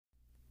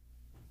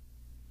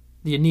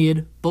The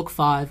Aeneid, Book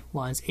 5,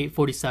 lines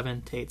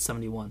 847 to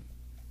 871.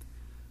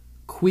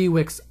 Qui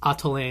vix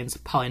atolens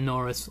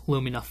Palinurus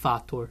lumina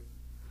fatur.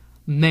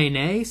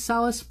 Mene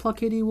salis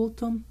placidi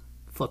vultum,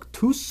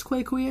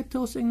 fluctusque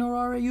quietos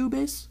ignorare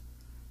ubes?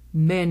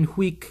 Men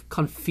huic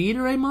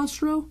confidere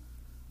monstro?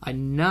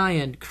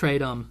 Aeneid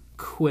credum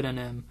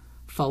quidem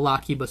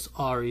fallacibus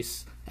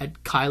auris,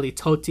 et caeli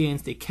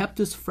totiens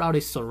deceptus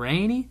fraude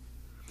sereni?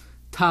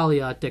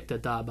 Talia dicta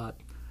dabat,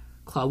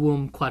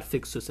 clavum quad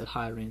fixus et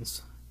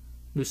hierens,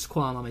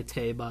 nusquam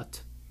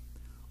ametebat,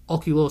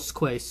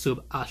 oculosque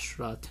sub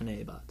ashra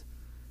tenebat.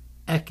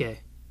 Ecce,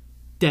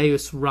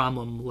 Deus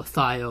ramum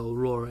lethio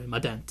rore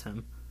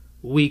madentem,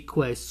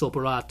 vique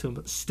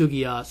soperatum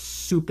stugia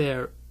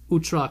super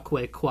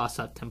utraque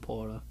quasat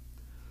tempora,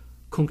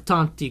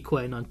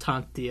 cunctantique non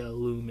tantia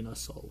lumina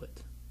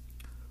solvit.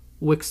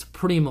 Vix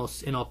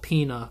primos in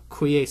opina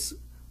quies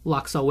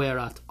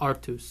laxaverat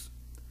artus,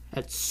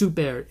 et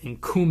super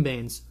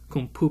incumbens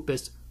cum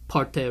pupis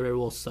parte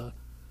revolsa,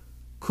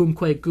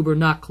 cumque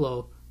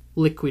gubernaclo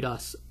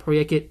liquidas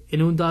proiecit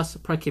inundas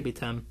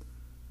praecipitem,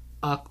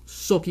 ac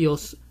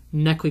socios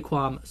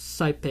nequiquam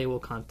saepe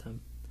vocantem.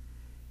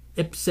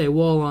 Ipse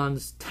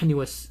volans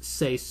tenuis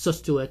se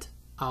sustulit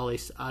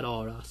alis ad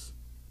auras.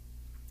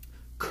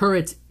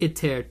 Currit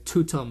iter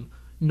tutum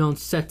non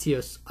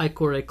setius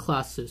aequore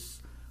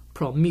classus,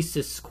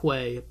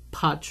 promisisque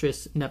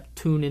patris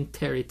Neptune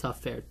interita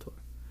fertur.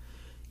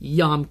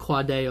 Iam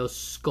quadeos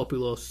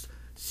scopulos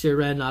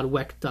siren ad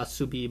vecta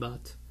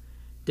subibat,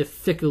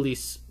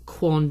 difficilis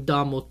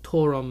quondam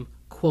motorum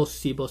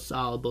quosibus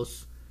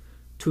albus,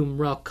 tum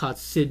raucat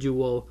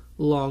siduo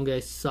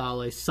longe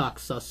sale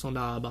saxa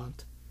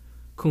sonabant,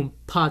 cum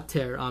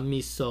pater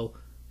amiso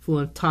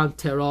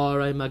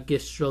fluentanterare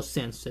magistro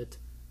sensit,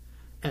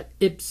 et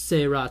ipse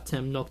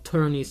ratem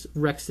nocturnis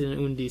rexin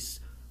undis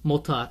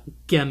multa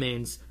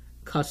gemens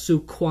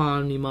casu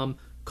quanimum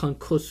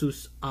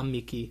concussus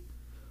amici.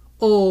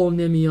 O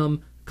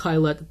nimium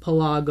caelet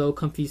pelago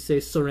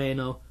confise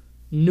sereno,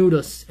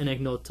 nudus in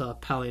ignota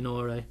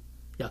Palinore,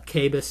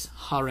 Jacobus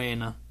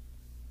harena.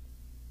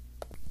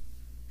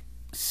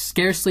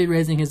 Scarcely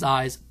raising his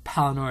eyes,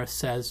 Palinurus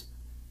says,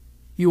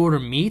 You order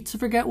me to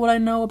forget what I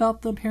know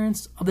about the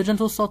appearance of the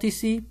gentle salty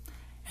sea,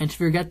 and to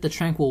forget the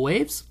tranquil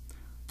waves?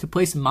 To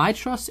place my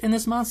trust in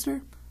this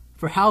monster?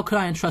 For how could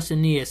I entrust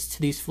Aeneas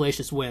to these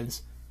fallacious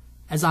winds,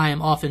 as I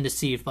am often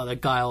deceived by the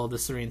guile of the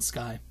serene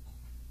sky?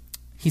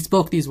 He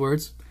spoke these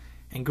words,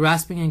 and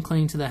grasping and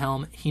clinging to the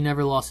helm, he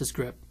never lost his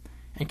grip,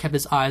 and kept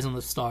his eyes on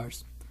the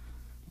stars.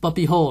 But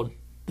behold,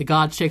 the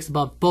god shakes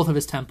above both of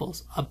his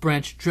temples, a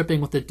branch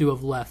dripping with the dew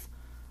of Lethe,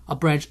 a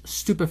branch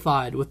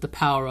stupefied with the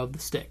power of the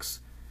Styx,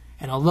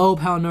 and although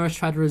Palinurus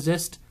tried to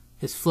resist,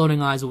 his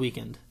floating eyes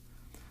weakened.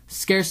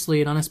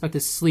 Scarcely an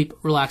unexpected sleep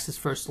relaxed his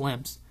first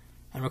limbs,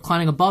 and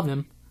reclining above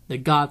him, the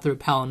god threw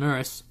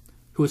Palinurus,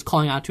 who was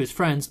calling out to his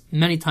friends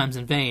many times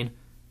in vain,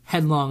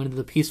 headlong into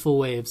the peaceful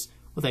waves,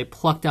 with a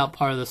plucked out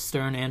part of the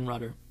stern and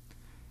rudder.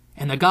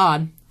 And the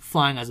god,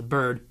 flying as a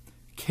bird,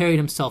 carried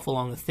himself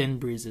along the thin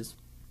breezes.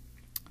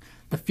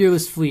 The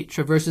fearless fleet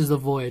traverses the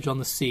voyage on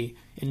the sea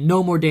in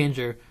no more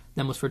danger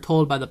than was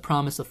foretold by the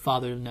promise of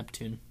Father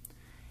Neptune.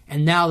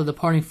 And now the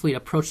departing fleet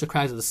approached the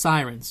crags of the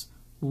Sirens,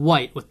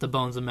 white with the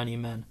bones of many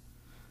men.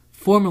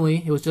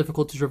 Formerly it was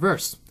difficult to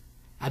traverse.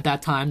 At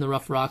that time the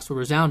rough rocks were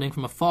resounding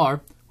from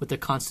afar with the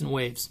constant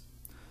waves.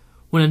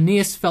 When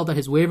Aeneas felt that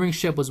his wavering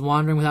ship was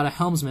wandering without a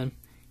helmsman,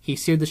 he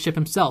steered the ship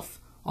himself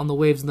on the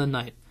waves of the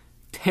night,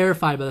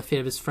 terrified by the fate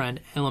of his friend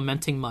and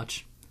lamenting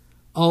much.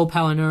 O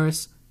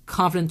Palinurus,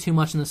 confident too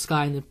much in the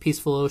sky and the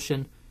peaceful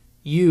ocean,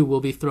 you will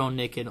be thrown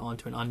naked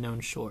onto an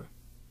unknown shore.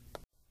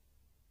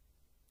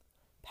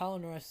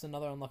 Palinurus is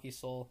another unlucky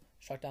soul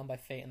struck down by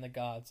fate and the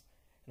gods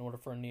in order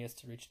for Aeneas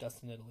to reach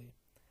destined Italy.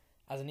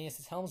 As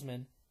Aeneas'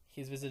 helmsman,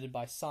 he is visited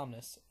by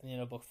Somnus in the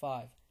end of Book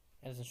 5,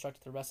 and is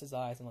instructed to rest his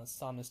eyes and let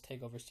Somnus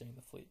take over steering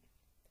the fleet.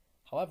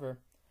 However,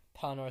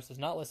 Palinurus does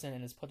not listen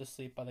and is put to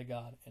sleep by the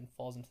god and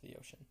falls into the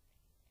ocean.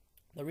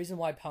 The reason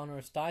why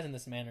Palinurus dies in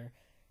this manner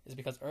is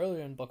because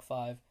earlier in Book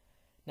 5,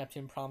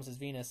 Neptune promises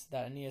Venus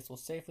that Aeneas will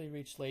safely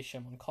reach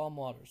Latium on calm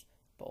waters,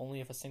 but only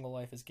if a single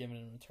life is given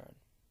in return.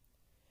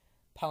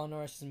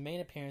 Palinurus' main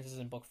appearance is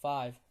in Book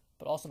 5,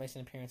 but also makes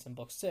an appearance in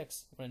Book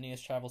 6 when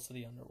Aeneas travels to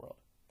the underworld.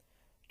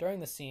 During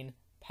the scene,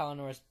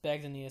 Palinurus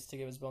begs Aeneas to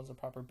give his bones a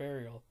proper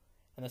burial,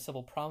 and the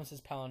Sibyl promises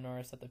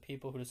Palinurus that the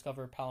people who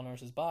discover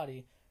Palinurus'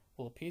 body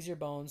will appease your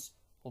bones,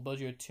 will build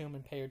you a tomb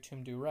and pay your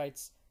tomb due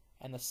rites,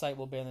 and the site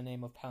will bear the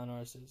name of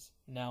Palinurus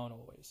now and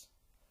always.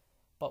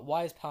 But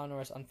why is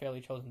Palinurus unfairly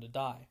chosen to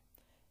die?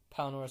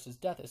 Palinurus'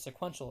 death is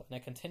sequential in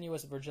a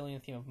continuous Virgilian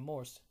theme of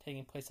remorse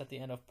taking place at the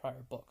end of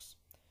prior books.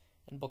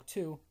 In Book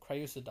 2,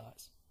 Creusa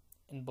dies.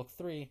 In Book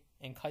 3,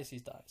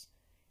 Anchises dies.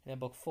 And in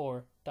Book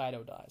 4,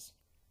 Dido dies.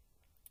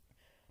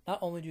 Not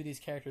only do these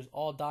characters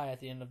all die at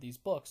the end of these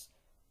books,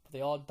 but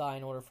they all die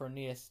in order for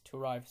Aeneas to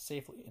arrive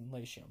safely in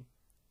Latium.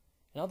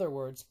 In other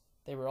words,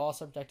 they were all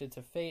subjected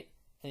to fate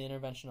and the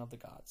intervention of the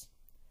gods.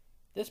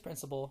 This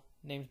principle,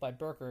 named by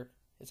Burckert,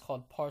 is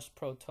called pars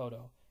pro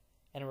toto,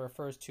 and it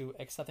refers to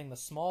accepting the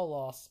small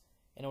loss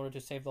in order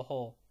to save the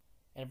whole,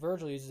 and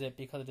Virgil uses it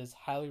because it is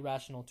highly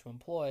rational to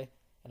employ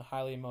and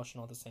highly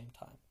emotional at the same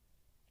time.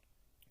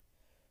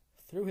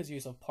 Through his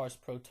use of pars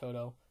pro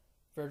toto,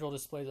 Virgil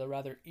displays a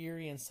rather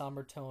eerie and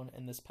somber tone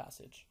in this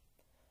passage.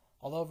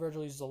 Although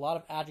Virgil uses a lot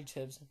of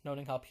adjectives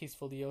noting how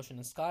peaceful the ocean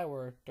and sky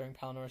were during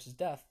Palinurus'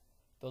 death,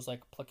 those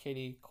like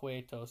placeti,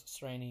 quietos,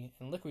 sereni,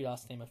 and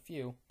liquidas name a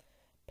few,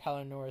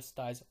 Palinurus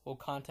dies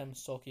vocantem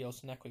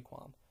socios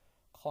nequiquam,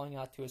 calling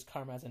out to his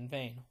comrades in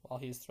vain while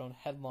he is thrown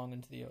headlong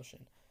into the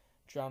ocean,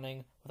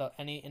 drowning without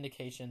any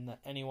indication that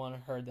anyone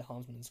heard the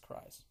helmsman's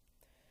cries.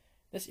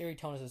 This eerie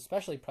tone is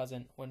especially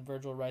present when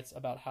Virgil writes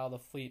about how the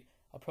fleet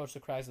approached the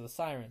crags of the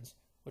Sirens,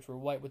 which were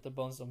white with the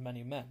bones of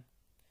many men.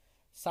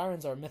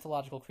 Sirens are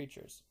mythological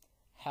creatures,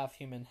 half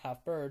human,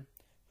 half bird,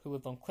 who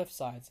lived on cliff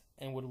sides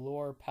and would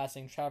lure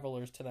passing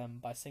travelers to them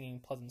by singing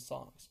pleasant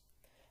songs.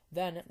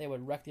 Then they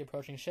would wreck the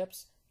approaching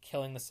ships,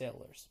 killing the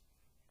sailors.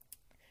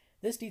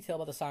 This detail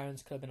about the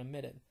Sirens could have been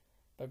omitted,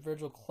 but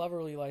Virgil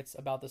cleverly writes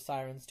about the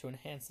Sirens to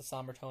enhance the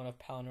somber tone of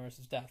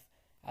Palinurus' death,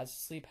 as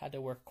sleep had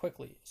to work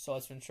quickly so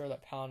as to ensure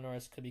that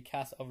Palinurus could be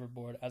cast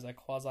overboard as a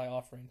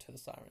quasi-offering to the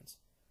Sirens.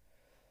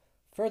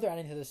 Further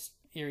adding to this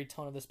eerie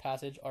tone of this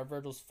passage are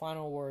Virgil's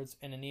final words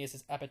in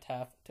Aeneas'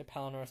 epitaph to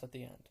Palinurus at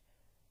the end.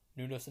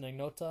 Nudus in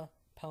ignota,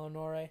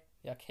 Palinore,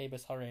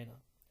 Jacobus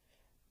harena.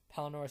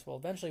 Palinurus will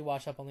eventually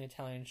wash up on the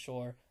Italian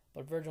shore,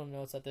 but Virgil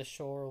notes that this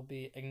shore will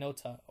be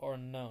ignota, or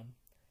unknown.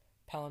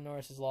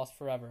 Palinurus is lost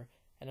forever,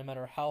 and no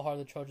matter how hard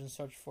the Trojans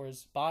search for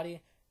his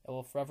body, it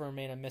will forever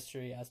remain a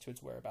mystery as to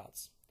its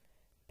whereabouts.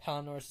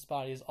 Palinurus'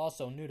 body is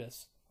also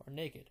nudus, or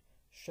naked,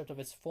 stripped of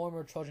its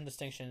former Trojan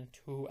distinction to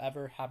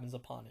whoever happens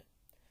upon it.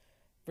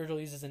 Virgil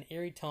uses an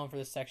eerie tone for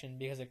this section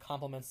because it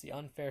complements the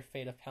unfair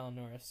fate of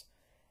Palinurus.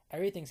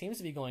 Everything seems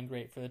to be going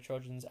great for the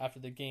Trojans after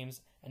the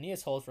games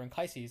Aeneas holds for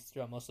Anchises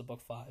throughout most of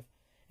Book 5,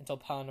 until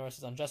Palinurus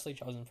is unjustly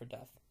chosen for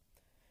death.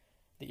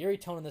 The eerie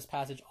tone in this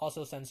passage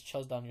also sends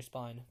chills down your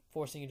spine,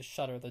 forcing you to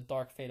shudder at the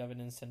dark fate of an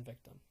innocent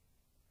victim.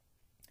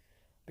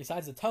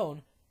 Besides the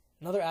tone,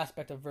 another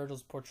aspect of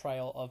Virgil's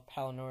portrayal of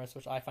Palinurus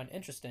which I find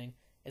interesting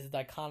is the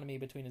dichotomy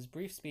between his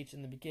brief speech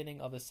in the beginning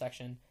of this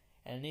section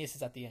and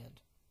Aeneas' at the end.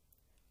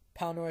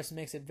 Palinurus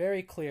makes it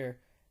very clear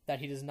that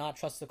he does not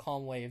trust the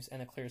calm waves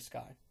and the clear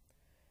sky.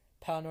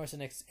 Palinurus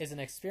is an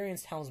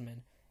experienced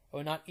helmsman and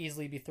would not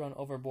easily be thrown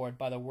overboard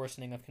by the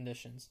worsening of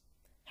conditions.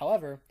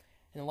 However,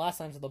 in the last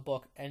lines of the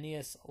book,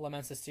 Aeneas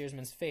laments the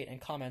steersman's fate and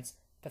comments,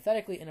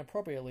 pathetically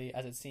inappropriately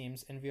as it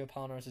seems in view of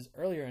Palinurus'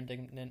 earlier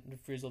indignant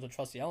refusal to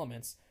trust the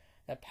elements,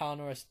 that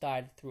Palinurus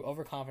died through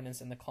overconfidence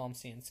in the calm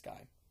sea and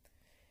sky.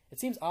 It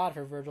seems odd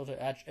for Virgil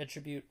to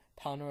attribute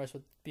Palinurus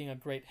with being a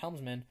great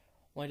helmsman,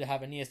 only to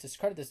have Aeneas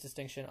discredit this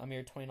distinction a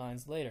mere 20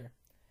 lines later.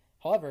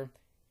 However,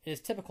 it is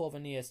typical of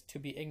Aeneas to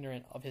be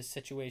ignorant of his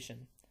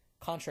situation,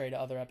 contrary to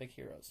other epic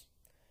heroes.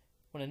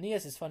 When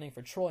Aeneas is fighting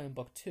for Troy in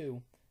Book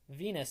 2,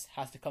 Venus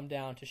has to come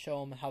down to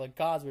show him how the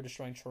gods were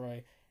destroying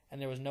Troy,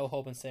 and there was no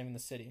hope in saving the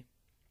city.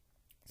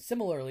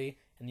 Similarly,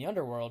 in the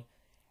underworld,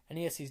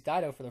 Aeneas sees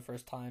Dido for the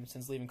first time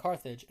since leaving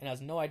Carthage, and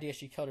has no idea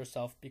she killed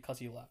herself because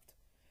he left.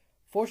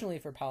 Fortunately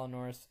for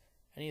Palinurus,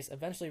 Aeneas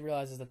eventually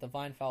realizes that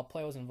divine foul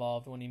play was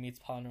involved when he meets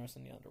Palinurus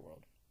in the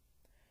underworld.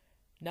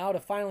 Now to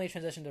finally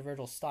transition to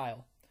Virgil's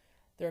style.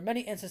 There are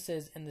many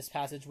instances in this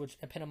passage which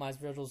epitomize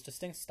Virgil's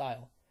distinct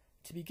style.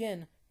 To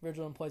begin,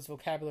 Virgil employs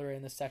vocabulary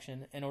in this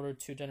section in order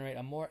to generate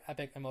a more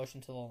epic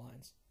emotion to the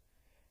lines.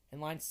 In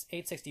line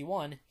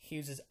 861, he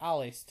uses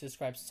ales to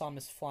describe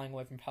Somnus flying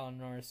away from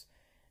Palinurus,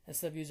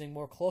 instead of using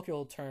more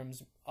colloquial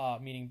terms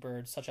meaning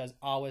birds, such as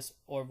avis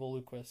or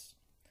voluquis.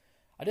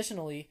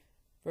 Additionally,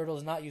 Virgil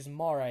does not use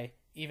mare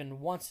even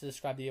once to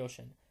describe the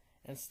ocean,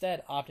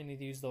 instead opting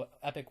to use the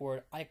epic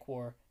word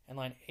ichor in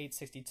line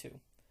 862.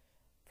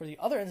 For the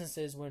other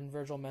instances when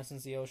Virgil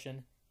mentions the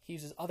ocean, he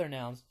uses other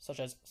nouns such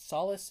as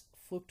salus,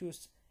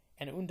 fluctus,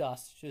 and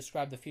undas to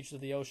describe the features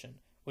of the ocean,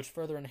 which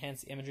further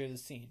enhance the imagery of the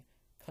scene,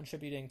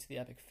 contributing to the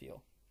epic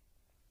feel.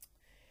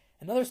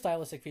 Another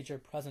stylistic feature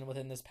present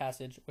within this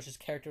passage, which is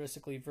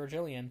characteristically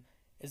Virgilian,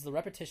 is the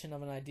repetition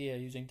of an idea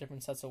using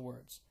different sets of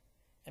words.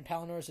 In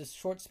Palinurus'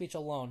 short speech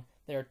alone,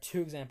 there are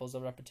 2 examples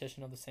of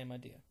repetition of the same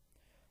idea.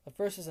 The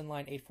first is in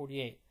line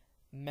 848,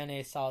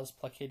 Mene salus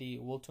placidi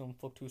vultum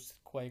fluctus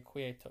quae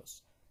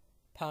quietos.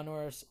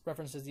 Palinurus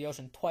references the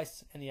ocean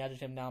twice in the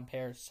adjective noun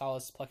pair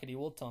salus placidi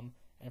vultum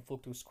and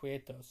fluctus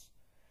quietos.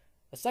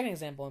 The second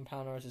example in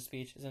Palinurus'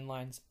 speech is in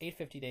lines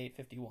 850 to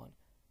 851.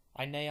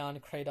 Aenean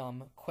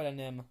credam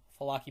quedanim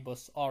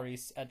flacibus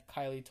auris et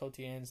caeli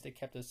totiens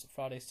deceptus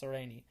fraude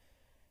sereni.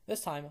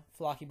 This time,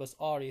 flacibus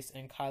auris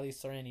and caeli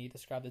sereni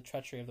describe the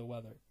treachery of the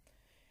weather.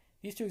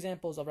 These 2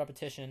 examples of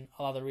repetition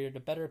allow the reader to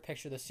better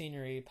picture the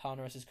scenery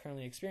Palinurus is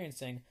currently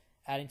experiencing,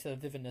 adding to the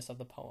vividness of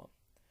the poem.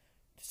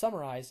 To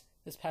summarize,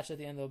 this passage at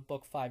the end of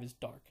Book 5 is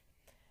dark,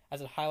 as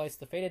it highlights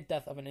the fated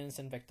death of an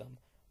innocent victim,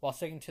 while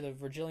sticking to the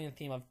Virgilian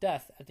theme of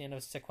death at the end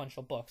of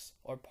sequential books,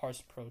 or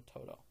pars pro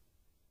toto.